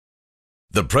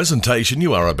The presentation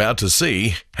you are about to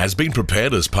see has been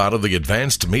prepared as part of the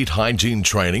Advanced Meat Hygiene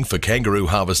Training for Kangaroo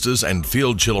Harvesters and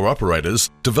Field Chiller Operators,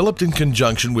 developed in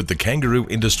conjunction with the Kangaroo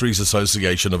Industries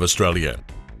Association of Australia.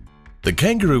 The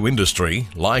kangaroo industry,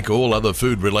 like all other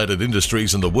food-related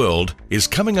industries in the world, is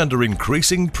coming under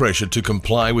increasing pressure to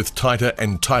comply with tighter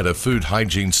and tighter food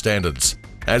hygiene standards.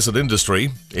 As an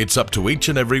industry, it's up to each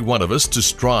and every one of us to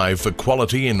strive for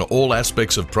quality in all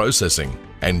aspects of processing.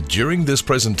 And during this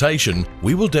presentation,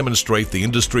 we will demonstrate the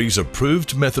industry's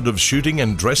approved method of shooting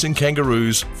and dressing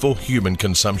kangaroos for human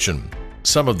consumption.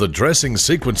 Some of the dressing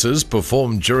sequences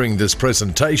performed during this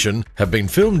presentation have been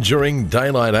filmed during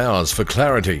daylight hours for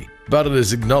clarity, but it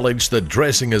is acknowledged that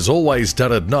dressing is always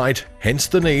done at night, hence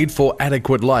the need for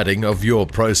adequate lighting of your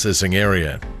processing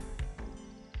area.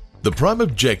 The prime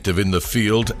objective in the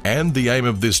field and the aim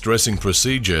of this dressing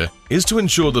procedure is to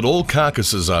ensure that all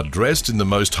carcasses are dressed in the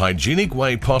most hygienic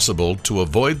way possible to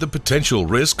avoid the potential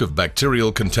risk of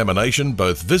bacterial contamination,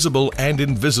 both visible and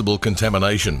invisible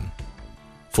contamination.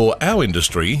 For our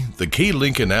industry, the key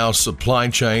link in our supply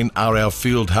chain are our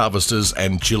field harvesters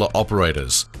and chiller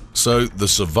operators, so the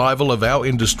survival of our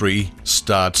industry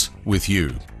starts with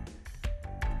you.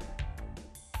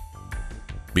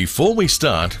 Before we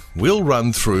start, we'll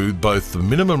run through both the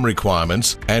minimum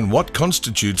requirements and what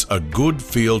constitutes a good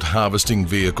field harvesting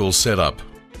vehicle setup.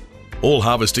 All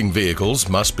harvesting vehicles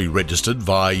must be registered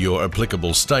via your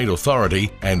applicable state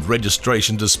authority and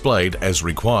registration displayed as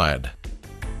required.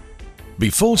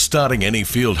 Before starting any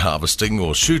field harvesting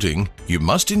or shooting, you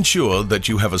must ensure that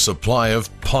you have a supply of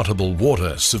potable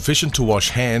water sufficient to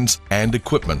wash hands and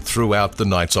equipment throughout the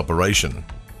night's operation.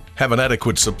 Have an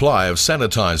adequate supply of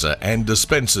sanitizer and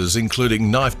dispensers,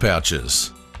 including knife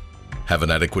pouches. Have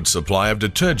an adequate supply of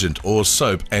detergent or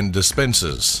soap and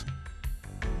dispensers.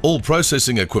 All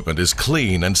processing equipment is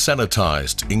clean and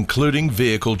sanitized, including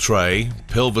vehicle tray,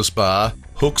 pelvis bar,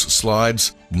 hooks,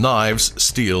 slides, knives,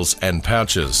 steels, and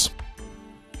pouches.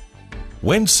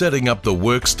 When setting up the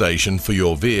workstation for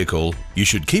your vehicle, you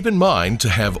should keep in mind to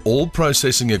have all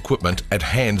processing equipment at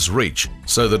hand's reach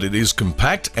so that it is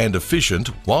compact and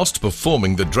efficient whilst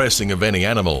performing the dressing of any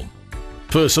animal.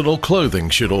 Personal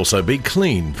clothing should also be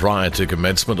clean prior to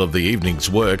commencement of the evening's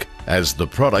work, as the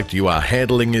product you are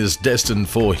handling is destined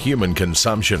for human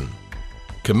consumption.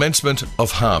 Commencement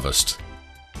of harvest.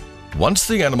 Once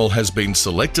the animal has been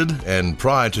selected and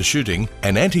prior to shooting,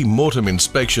 an ante-mortem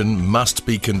inspection must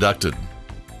be conducted.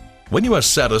 When you are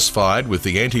satisfied with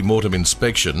the ante-mortem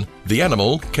inspection, the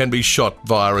animal can be shot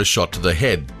via a shot to the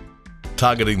head,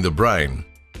 targeting the brain.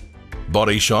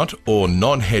 Body shot or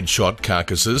non-head shot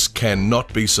carcasses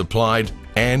cannot be supplied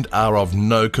and are of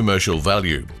no commercial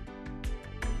value.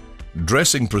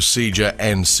 Dressing procedure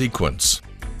and sequence.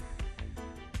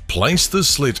 Place the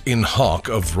slit in hock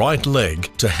of right leg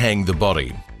to hang the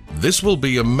body. This will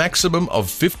be a maximum of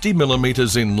 50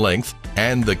 mm in length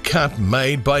and the cut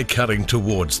made by cutting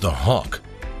towards the hock.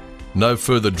 No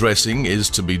further dressing is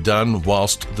to be done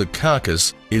whilst the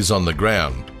carcass is on the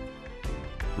ground.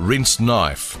 Rinse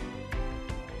knife.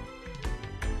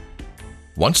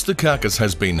 Once the carcass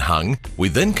has been hung, we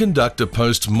then conduct a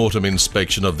post-mortem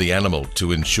inspection of the animal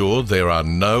to ensure there are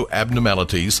no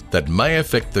abnormalities that may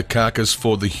affect the carcass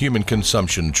for the human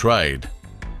consumption trade.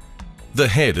 The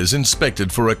head is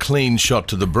inspected for a clean shot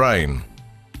to the brain.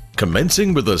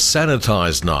 Commencing with a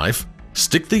sanitized knife,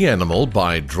 stick the animal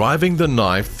by driving the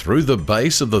knife through the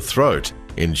base of the throat,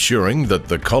 ensuring that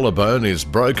the collarbone is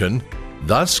broken,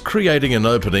 thus creating an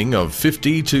opening of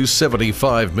 50 to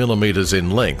 75 mm in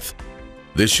length.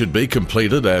 This should be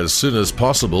completed as soon as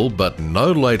possible, but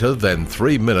no later than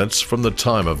 3 minutes from the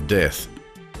time of death.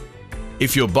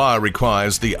 If your buyer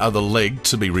requires the other leg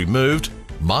to be removed,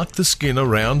 mark the skin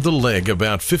around the leg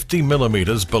about 50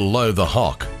 mm below the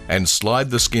hock and slide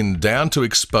the skin down to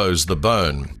expose the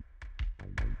bone.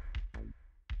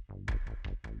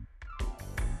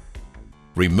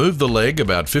 Remove the leg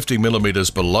about 50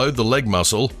 mm below the leg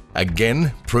muscle.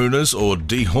 Again, pruners or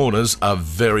dehorners are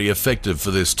very effective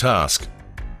for this task.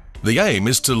 The aim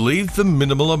is to leave the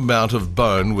minimal amount of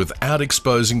bone without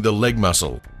exposing the leg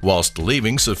muscle, whilst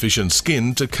leaving sufficient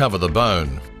skin to cover the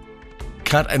bone.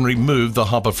 Cut and remove the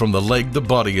hopper from the leg the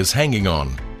body is hanging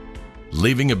on,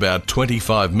 leaving about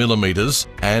 25 mm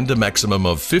and a maximum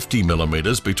of 50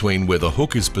 mm between where the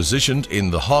hook is positioned in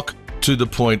the hock to the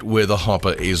point where the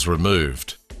hopper is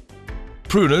removed.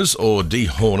 Pruners or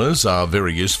dehorners are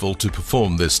very useful to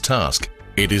perform this task.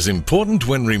 It is important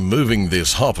when removing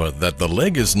this hopper that the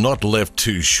leg is not left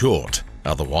too short.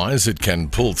 Otherwise, it can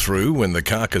pull through when the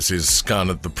carcass is spun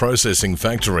at the processing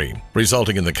factory,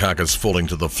 resulting in the carcass falling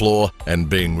to the floor and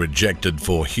being rejected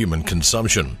for human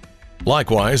consumption.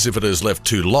 Likewise, if it is left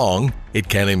too long, it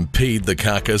can impede the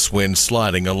carcass when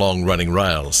sliding along running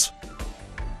rails.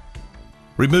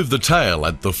 Remove the tail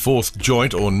at the fourth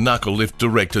joint or knuckle if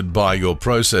directed by your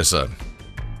processor.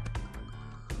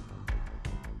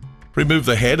 Remove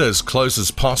the head as close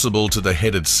as possible to the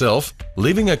head itself,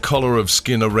 leaving a collar of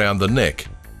skin around the neck.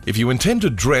 If you intend to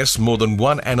dress more than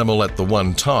one animal at the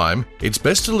one time, it's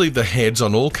best to leave the heads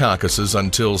on all carcasses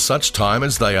until such time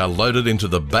as they are loaded into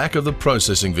the back of the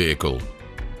processing vehicle.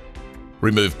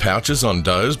 Remove pouches on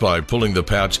does by pulling the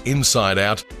pouch inside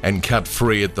out and cut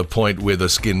free at the point where the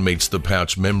skin meets the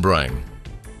pouch membrane.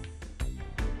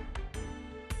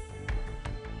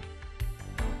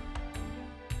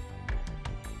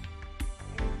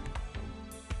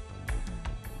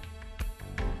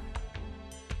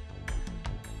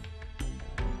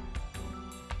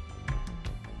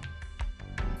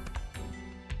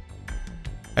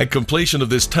 At completion of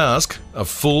this task, a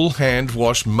full hand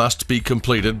wash must be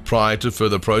completed prior to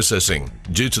further processing,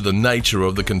 due to the nature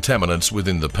of the contaminants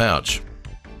within the pouch.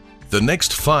 The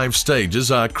next 5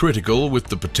 stages are critical, with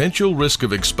the potential risk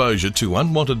of exposure to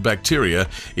unwanted bacteria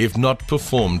if not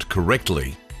performed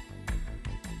correctly.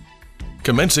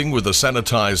 Commencing with a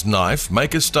sanitized knife,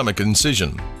 make a stomach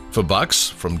incision. For bucks,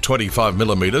 from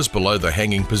 25mm below the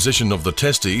hanging position of the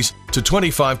testes to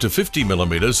 25 to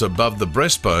 50mm above the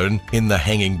breastbone in the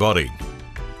hanging body.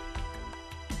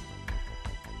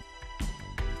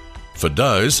 For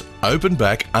does, open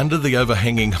back under the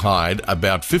overhanging hide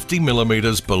about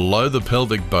 50mm below the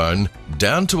pelvic bone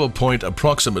down to a point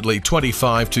approximately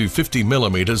 25 to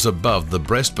 50mm above the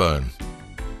breastbone.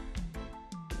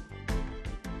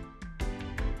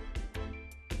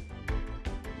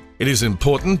 It is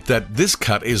important that this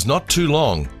cut is not too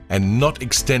long and not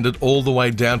extended all the way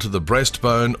down to the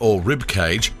breastbone or rib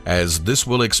cage, as this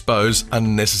will expose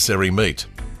unnecessary meat.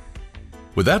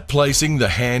 Without placing the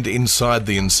hand inside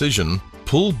the incision,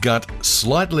 pull gut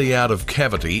slightly out of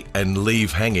cavity and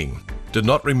leave hanging. Do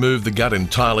not remove the gut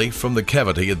entirely from the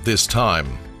cavity at this time.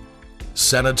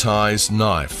 Sanitize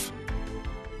knife.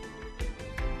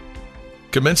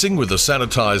 Commencing with a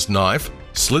sanitized knife,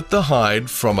 slit the hide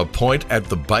from a point at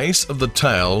the base of the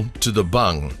tail to the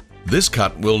bung. This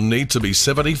cut will need to be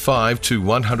 75 to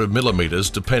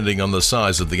 100mm depending on the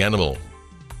size of the animal.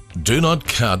 Do not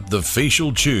cut the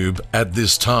facial tube at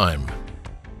this time.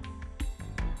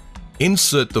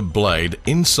 Insert the blade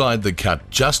inside the cut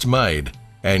just made,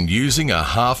 and using a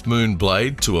half-moon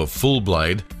blade to a full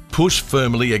blade, push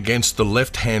firmly against the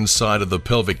left-hand side of the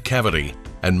pelvic cavity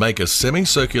and make a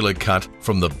semicircular cut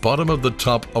from the bottom of the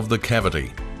top of the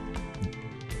cavity.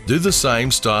 Do the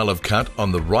same style of cut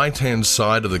on the right-hand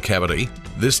side of the cavity.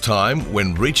 This time,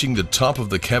 when reaching the top of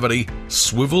the cavity,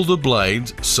 swivel the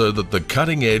blade so that the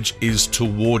cutting edge is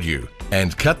toward you,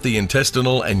 and cut the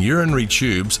intestinal and urinary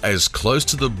tubes as close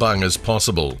to the bung as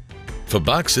possible. For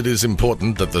bucks, it is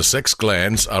important that the sex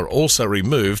glands are also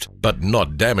removed but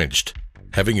not damaged.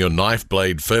 Having your knife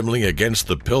blade firmly against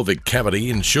the pelvic cavity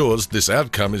ensures this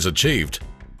outcome is achieved.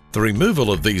 The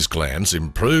removal of these glands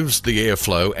improves the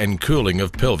airflow and cooling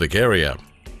of pelvic area.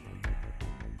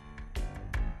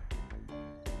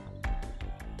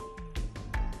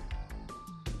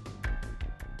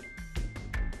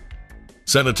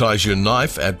 Sanitize your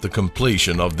knife at the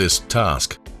completion of this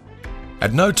task.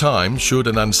 At no time should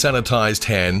an unsanitized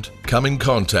hand come in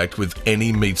contact with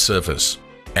any meat surface.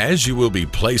 As you will be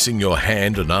placing your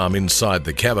hand and arm inside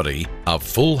the cavity, a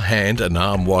full hand and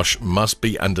arm wash must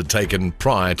be undertaken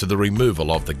prior to the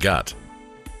removal of the gut.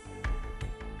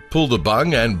 Pull the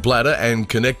bung and bladder and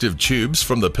connective tubes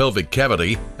from the pelvic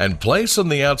cavity and place on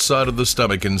the outside of the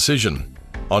stomach incision.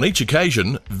 On each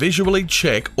occasion, visually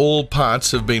check all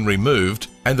parts have been removed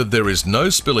and that there is no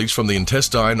spillage from the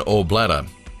intestine or bladder.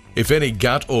 If any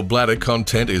gut or bladder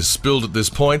content is spilled at this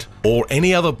point or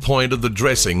any other point of the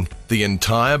dressing, the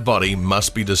entire body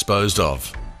must be disposed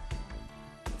of.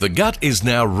 The gut is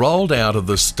now rolled out of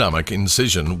the stomach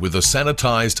incision with a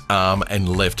sanitized arm and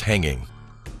left hanging.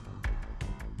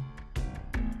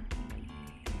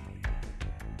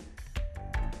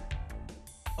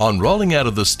 On rolling out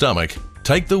of the stomach,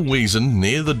 take the weazen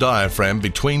near the diaphragm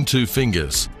between 2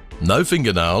 fingers. No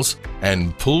fingernails,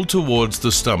 and pull towards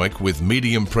the stomach with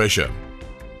medium pressure.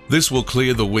 This will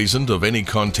clear the weazen of any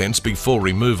contents before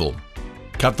removal.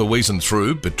 Cut the weazen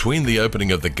through between the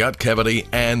opening of the gut cavity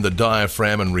and the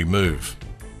diaphragm and remove.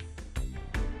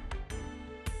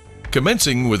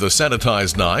 Commencing with a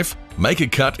sanitized knife, make a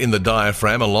cut in the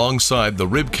diaphragm alongside the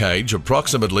rib cage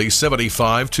approximately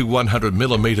 75 to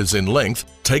 100mm in length,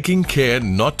 taking care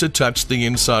not to touch the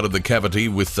inside of the cavity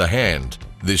with the hand.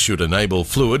 This should enable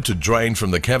fluid to drain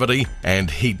from the cavity and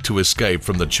heat to escape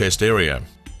from the chest area.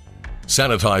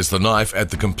 Sanitize the knife at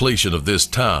the completion of this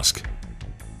task.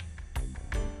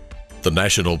 The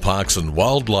National Parks and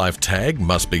Wildlife tag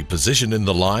must be positioned in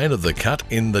the line of the cut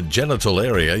in the genital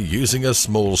area using a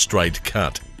small straight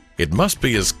cut. It must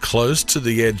be as close to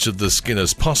the edge of the skin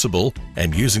as possible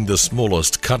and using the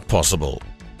smallest cut possible.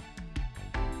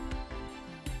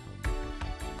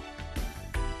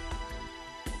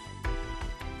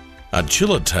 A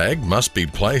chiller tag must be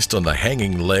placed on the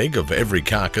hanging leg of every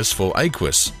carcass for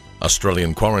AQUIS,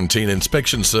 Australian Quarantine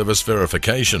Inspection Service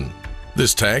verification.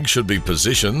 This tag should be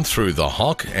positioned through the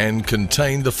hock and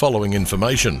contain the following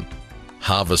information: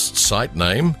 harvest site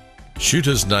name,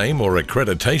 shooter's name or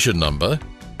accreditation number,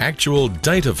 actual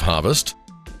date of harvest,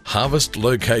 harvest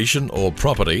location or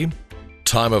property,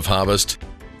 time of harvest,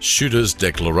 shooter's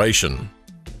declaration.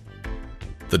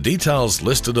 The details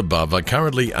listed above are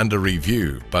currently under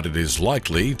review, but it is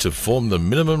likely to form the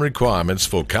minimum requirements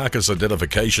for carcass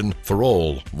identification for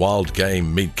all wild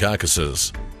game meat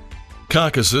carcasses.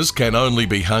 Carcasses can only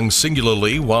be hung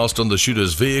singularly whilst on the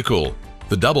shooter's vehicle.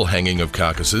 The double hanging of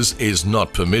carcasses is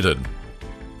not permitted.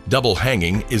 Double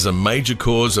hanging is a major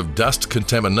cause of dust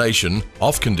contamination,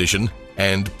 off condition,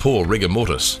 and poor rigor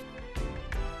mortis.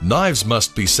 Knives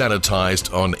must be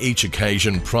sanitized on each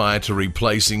occasion prior to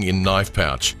replacing in knife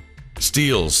pouch.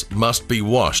 Steels must be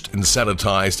washed and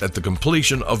sanitized at the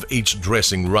completion of each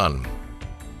dressing run.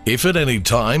 If at any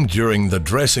time during the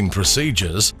dressing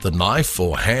procedures the knife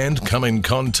or hand come in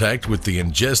contact with the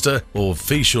ingesta or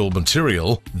fecal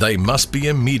material, they must be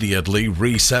immediately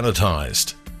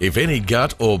re-sanitized. If any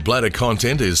gut or bladder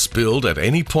content is spilled at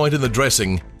any point in the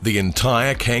dressing, the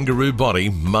entire kangaroo body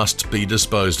must be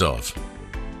disposed of.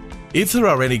 If there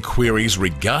are any queries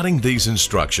regarding these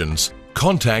instructions,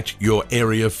 contact your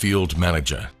area field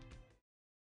manager.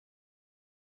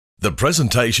 The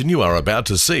presentation you are about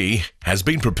to see has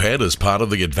been prepared as part of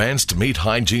the Advanced Meat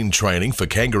Hygiene Training for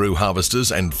Kangaroo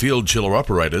Harvesters and Field Chiller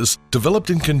Operators, developed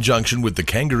in conjunction with the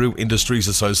Kangaroo Industries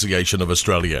Association of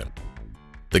Australia.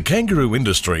 The kangaroo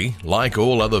industry, like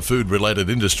all other food-related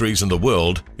industries in the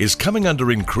world, is coming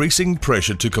under increasing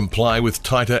pressure to comply with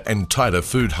tighter and tighter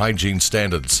food hygiene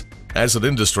standards. As an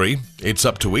industry, it's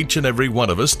up to each and every one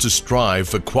of us to strive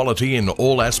for quality in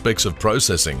all aspects of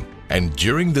processing. And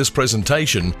during this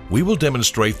presentation, we will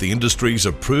demonstrate the industry's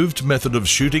approved method of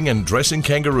shooting and dressing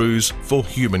kangaroos for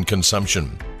human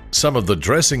consumption. Some of the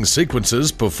dressing sequences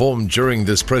performed during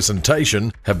this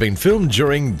presentation have been filmed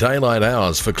during daylight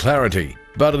hours for clarity,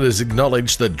 but it is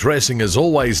acknowledged that dressing is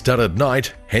always done at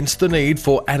night, hence the need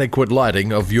for adequate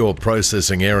lighting of your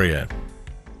processing area.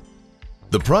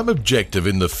 The prime objective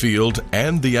in the field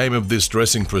and the aim of this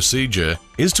dressing procedure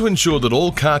is to ensure that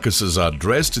all carcasses are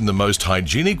dressed in the most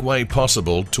hygienic way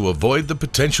possible to avoid the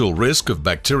potential risk of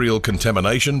bacterial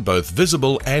contamination, both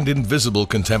visible and invisible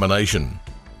contamination.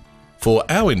 For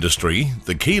our industry,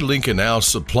 the key link in our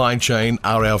supply chain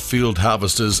are our field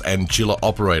harvesters and chiller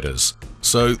operators.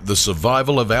 So the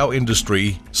survival of our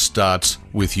industry starts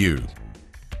with you.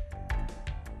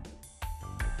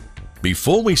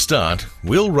 Before we start,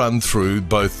 we'll run through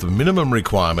both the minimum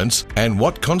requirements and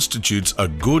what constitutes a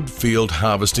good field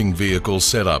harvesting vehicle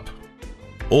setup.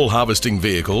 All harvesting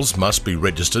vehicles must be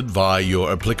registered via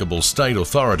your applicable state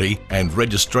authority and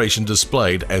registration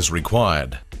displayed as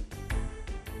required.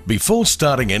 Before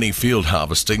starting any field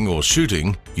harvesting or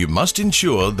shooting, you must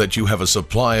ensure that you have a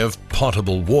supply of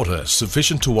potable water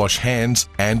sufficient to wash hands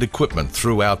and equipment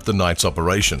throughout the night's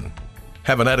operation.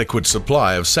 Have an adequate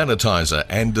supply of sanitizer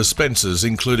and dispensers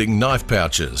including knife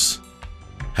pouches.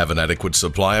 Have an adequate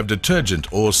supply of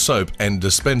detergent or soap and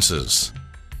dispensers.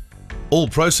 All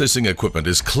processing equipment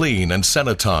is clean and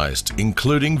sanitized,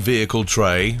 including vehicle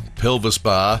tray, pelvis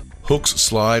bar, hooks,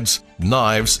 slides,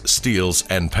 knives, steels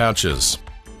and pouches.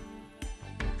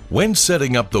 When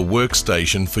setting up the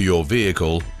workstation for your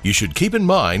vehicle, you should keep in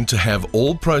mind to have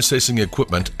all processing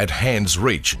equipment at hand's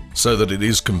reach so that it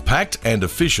is compact and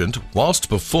efficient whilst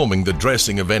performing the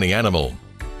dressing of any animal.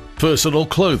 Personal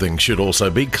clothing should also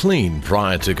be clean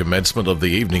prior to commencement of the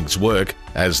evening's work,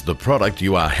 as the product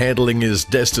you are handling is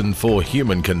destined for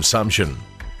human consumption.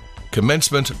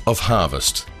 Commencement of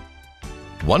harvest.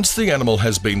 Once the animal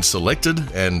has been selected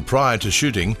and prior to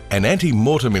shooting, an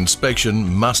ante-mortem inspection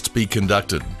must be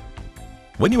conducted.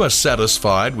 When you are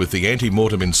satisfied with the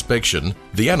ante-mortem inspection,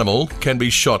 the animal can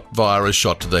be shot via a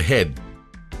shot to the head,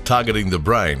 targeting the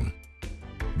brain.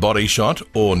 Body shot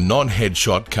or non-head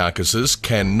shot carcasses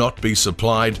cannot be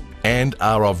supplied and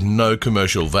are of no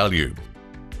commercial value.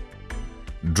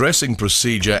 Dressing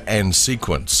procedure and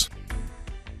sequence.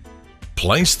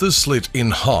 Place the slit in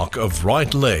hock of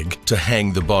right leg to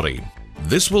hang the body.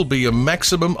 This will be a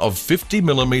maximum of 50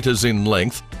 millimeters in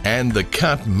length and the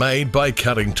cut made by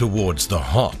cutting towards the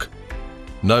hock.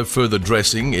 No further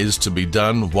dressing is to be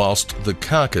done whilst the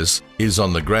carcass is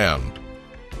on the ground.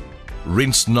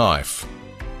 Rinse knife.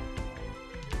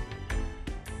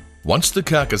 Once the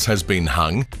carcass has been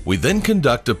hung, we then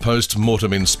conduct a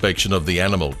post-mortem inspection of the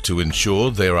animal to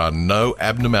ensure there are no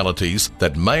abnormalities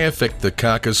that may affect the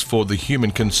carcass for the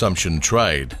human consumption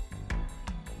trade.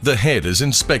 The head is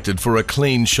inspected for a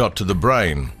clean shot to the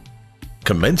brain.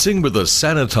 Commencing with a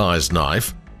sanitized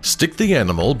knife, stick the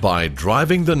animal by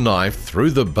driving the knife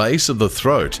through the base of the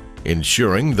throat,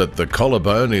 ensuring that the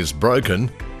collarbone is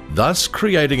broken, thus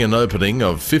creating an opening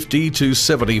of 50 to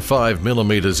 75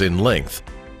 millimeters in length.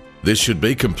 This should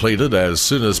be completed as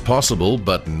soon as possible,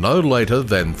 but no later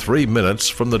than 3 minutes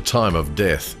from the time of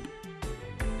death.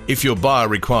 If your buyer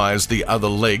requires the other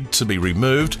leg to be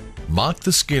removed, mark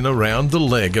the skin around the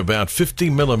leg about 50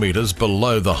 millimeters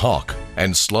below the hock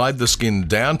and slide the skin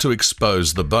down to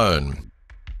expose the bone.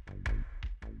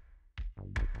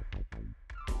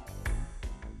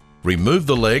 Remove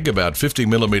the leg about 50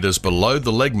 millimeters below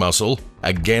the leg muscle.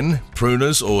 Again,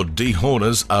 pruners or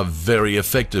dehorners are very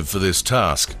effective for this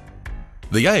task.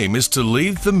 The aim is to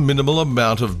leave the minimal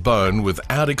amount of bone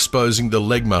without exposing the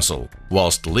leg muscle,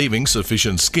 whilst leaving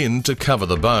sufficient skin to cover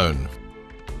the bone.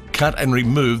 Cut and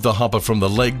remove the hopper from the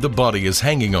leg the body is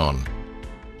hanging on,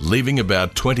 leaving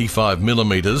about 25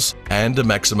 millimeters and a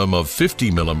maximum of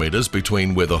 50 millimeters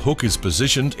between where the hook is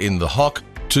positioned in the hock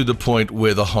to the point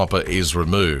where the hopper is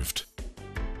removed.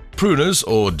 Pruners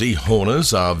or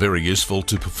dehorners are very useful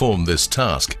to perform this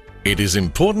task. It is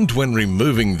important when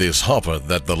removing this hopper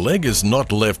that the leg is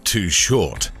not left too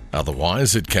short,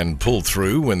 otherwise it can pull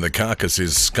through when the carcass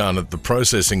is scanned at the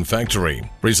processing factory,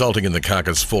 resulting in the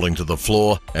carcass falling to the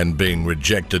floor and being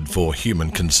rejected for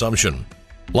human consumption.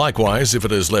 Likewise, if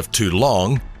it is left too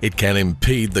long, it can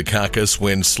impede the carcass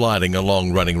when sliding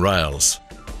along running rails.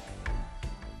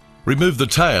 Remove the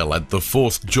tail at the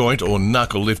fourth joint or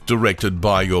knuckle if directed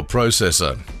by your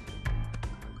processor.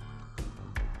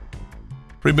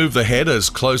 Remove the head as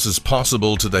close as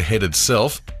possible to the head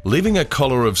itself, leaving a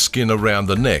collar of skin around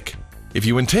the neck. If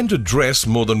you intend to dress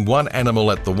more than one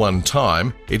animal at the one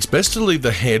time, it's best to leave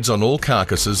the heads on all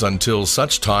carcasses until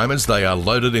such time as they are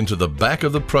loaded into the back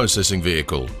of the processing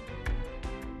vehicle.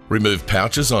 Remove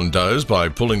pouches on does by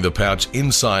pulling the pouch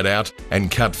inside out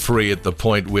and cut free at the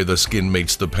point where the skin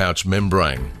meets the pouch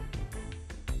membrane.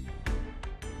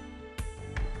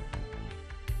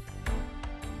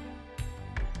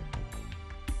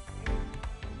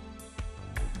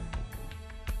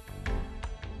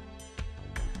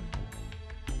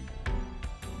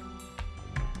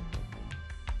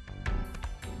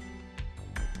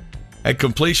 At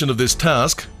completion of this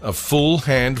task, a full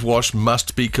hand wash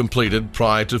must be completed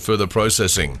prior to further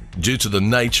processing, due to the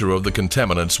nature of the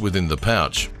contaminants within the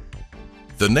pouch.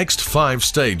 The next 5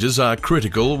 stages are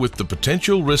critical, with the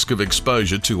potential risk of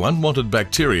exposure to unwanted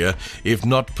bacteria if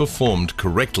not performed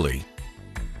correctly.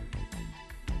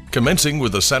 Commencing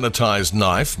with a sanitized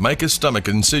knife, make a stomach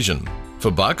incision. For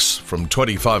bucks, from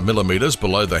 25 millimeters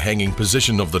below the hanging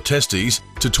position of the testes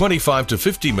to 25 to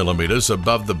 50 millimeters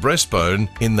above the breastbone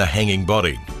in the hanging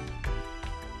body.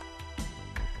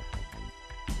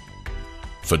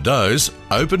 For does,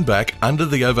 open back under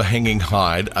the overhanging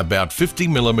hide about 50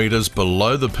 millimeters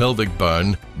below the pelvic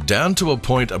bone down to a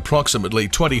point approximately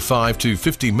 25 to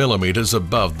 50 millimeters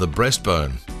above the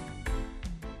breastbone.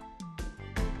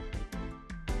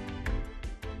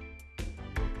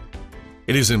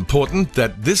 It is important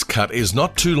that this cut is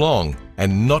not too long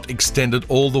and not extended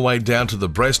all the way down to the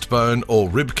breastbone or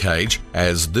rib cage,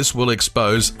 as this will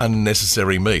expose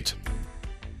unnecessary meat.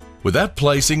 Without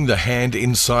placing the hand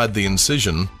inside the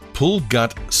incision, pull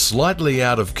gut slightly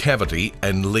out of cavity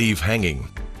and leave hanging.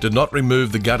 Do not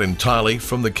remove the gut entirely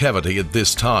from the cavity at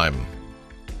this time.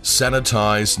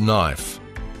 Sanitize knife.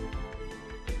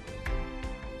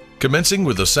 Commencing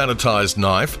with a sanitized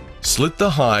knife, slit the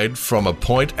hide from a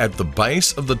point at the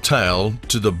base of the tail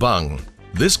to the bung.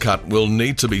 This cut will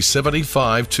need to be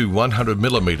 75 to 100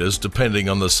 millimeters depending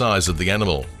on the size of the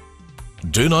animal.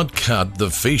 Do not cut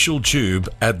the facial tube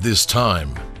at this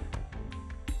time.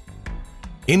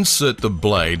 Insert the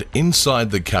blade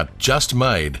inside the cut just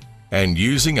made, and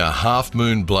using a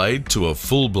half-moon blade to a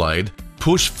full blade,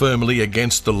 push firmly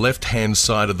against the left-hand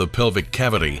side of the pelvic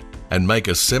cavity and make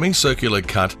a semicircular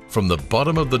cut from the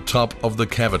bottom of the top of the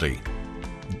cavity.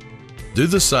 Do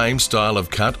the same style of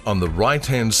cut on the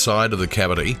right-hand side of the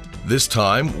cavity. This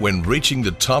time, when reaching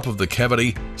the top of the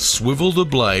cavity, swivel the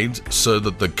blade so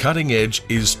that the cutting edge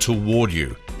is toward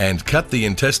you, and cut the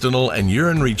intestinal and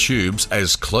urinary tubes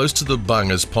as close to the bung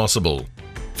as possible.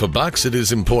 For bucks, it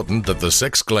is important that the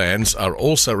sex glands are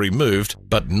also removed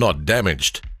but not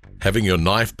damaged. Having your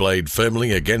knife blade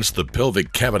firmly against the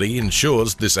pelvic cavity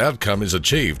ensures this outcome is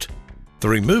achieved. The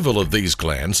removal of these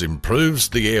glands improves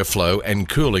the airflow and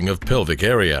cooling of pelvic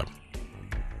area.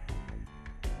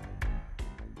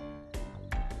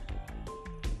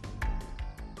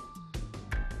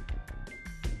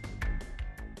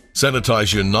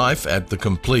 Sanitize your knife at the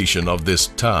completion of this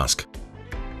task.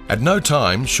 At no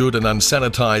time should an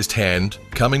unsanitized hand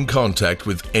come in contact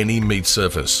with any meat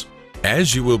surface.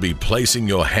 As you will be placing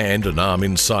your hand and arm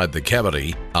inside the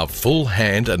cavity, a full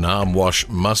hand and arm wash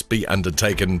must be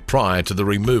undertaken prior to the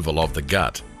removal of the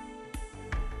gut.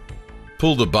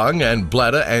 Pull the bung and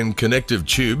bladder and connective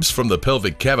tubes from the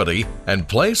pelvic cavity and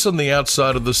place on the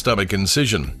outside of the stomach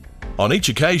incision. On each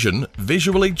occasion,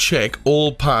 visually check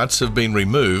all parts have been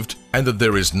removed and that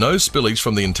there is no spillage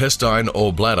from the intestine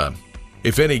or bladder.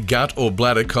 If any gut or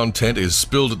bladder content is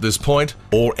spilled at this point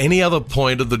or any other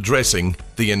point of the dressing,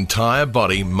 the entire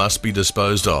body must be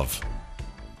disposed of.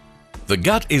 The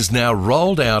gut is now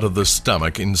rolled out of the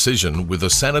stomach incision with a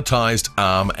sanitized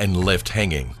arm and left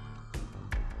hanging.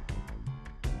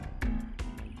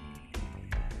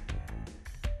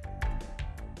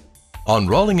 On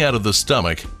rolling out of the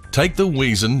stomach, take the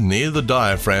weazen near the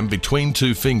diaphragm between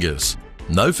two fingers,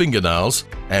 no fingernails,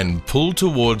 and pull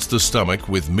towards the stomach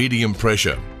with medium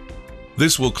pressure.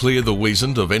 This will clear the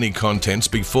weazen of any contents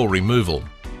before removal.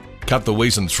 Cut the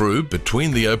weazen through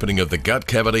between the opening of the gut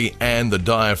cavity and the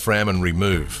diaphragm and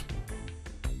remove.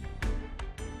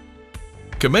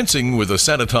 Commencing with a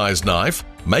sanitized knife,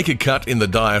 make a cut in the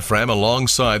diaphragm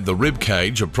alongside the rib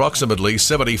cage approximately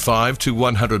 75 to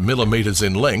 100 millimeters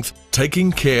in length,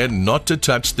 taking care not to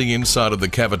touch the inside of the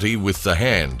cavity with the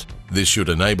hand. This should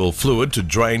enable fluid to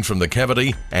drain from the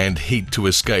cavity and heat to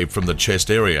escape from the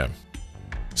chest area.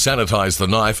 Sanitize the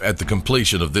knife at the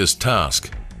completion of this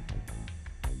task.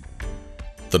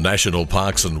 The National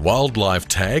Parks and Wildlife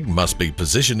tag must be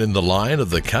positioned in the line of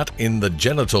the cut in the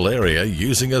genital area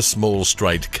using a small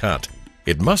straight cut.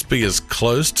 It must be as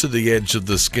close to the edge of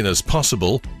the skin as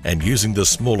possible and using the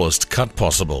smallest cut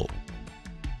possible.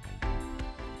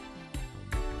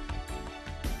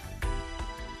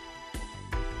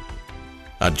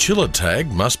 A chiller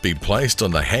tag must be placed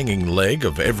on the hanging leg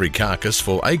of every carcass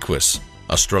for AQUIS,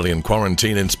 Australian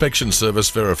Quarantine Inspection Service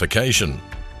verification.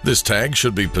 This tag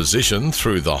should be positioned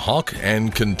through the hock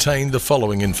and contain the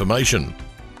following information: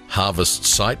 harvest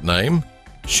site name,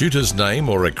 shooter's name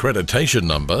or accreditation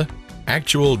number,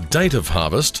 actual date of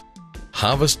harvest,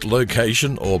 harvest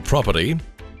location or property,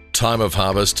 time of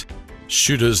harvest,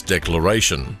 shooter's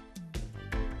declaration.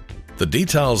 The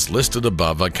details listed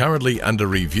above are currently under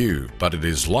review, but it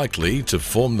is likely to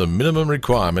form the minimum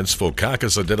requirements for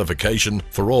carcass identification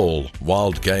for all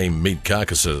wild game meat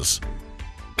carcasses.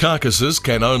 Carcasses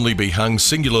can only be hung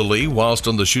singularly whilst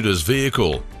on the shooter's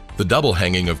vehicle. The double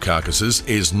hanging of carcasses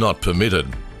is not permitted.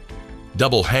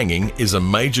 Double hanging is a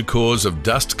major cause of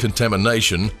dust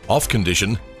contamination, off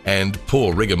condition, and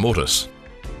poor rigor mortis.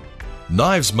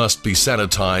 Knives must be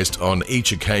sanitized on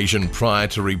each occasion prior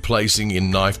to replacing in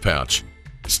knife pouch.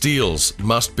 Steels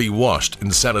must be washed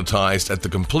and sanitized at the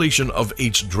completion of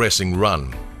each dressing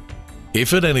run.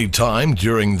 If at any time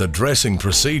during the dressing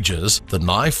procedures the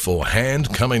knife or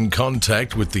hand come in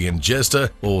contact with the ingesta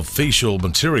or fecal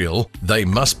material, they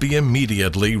must be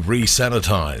immediately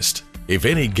re-sanitized. If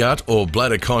any gut or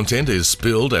bladder content is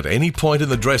spilled at any point in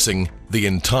the dressing, the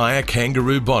entire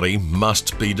kangaroo body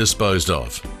must be disposed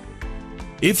of.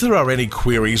 If there are any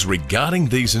queries regarding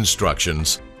these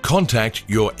instructions, contact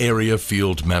your area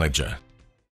field manager.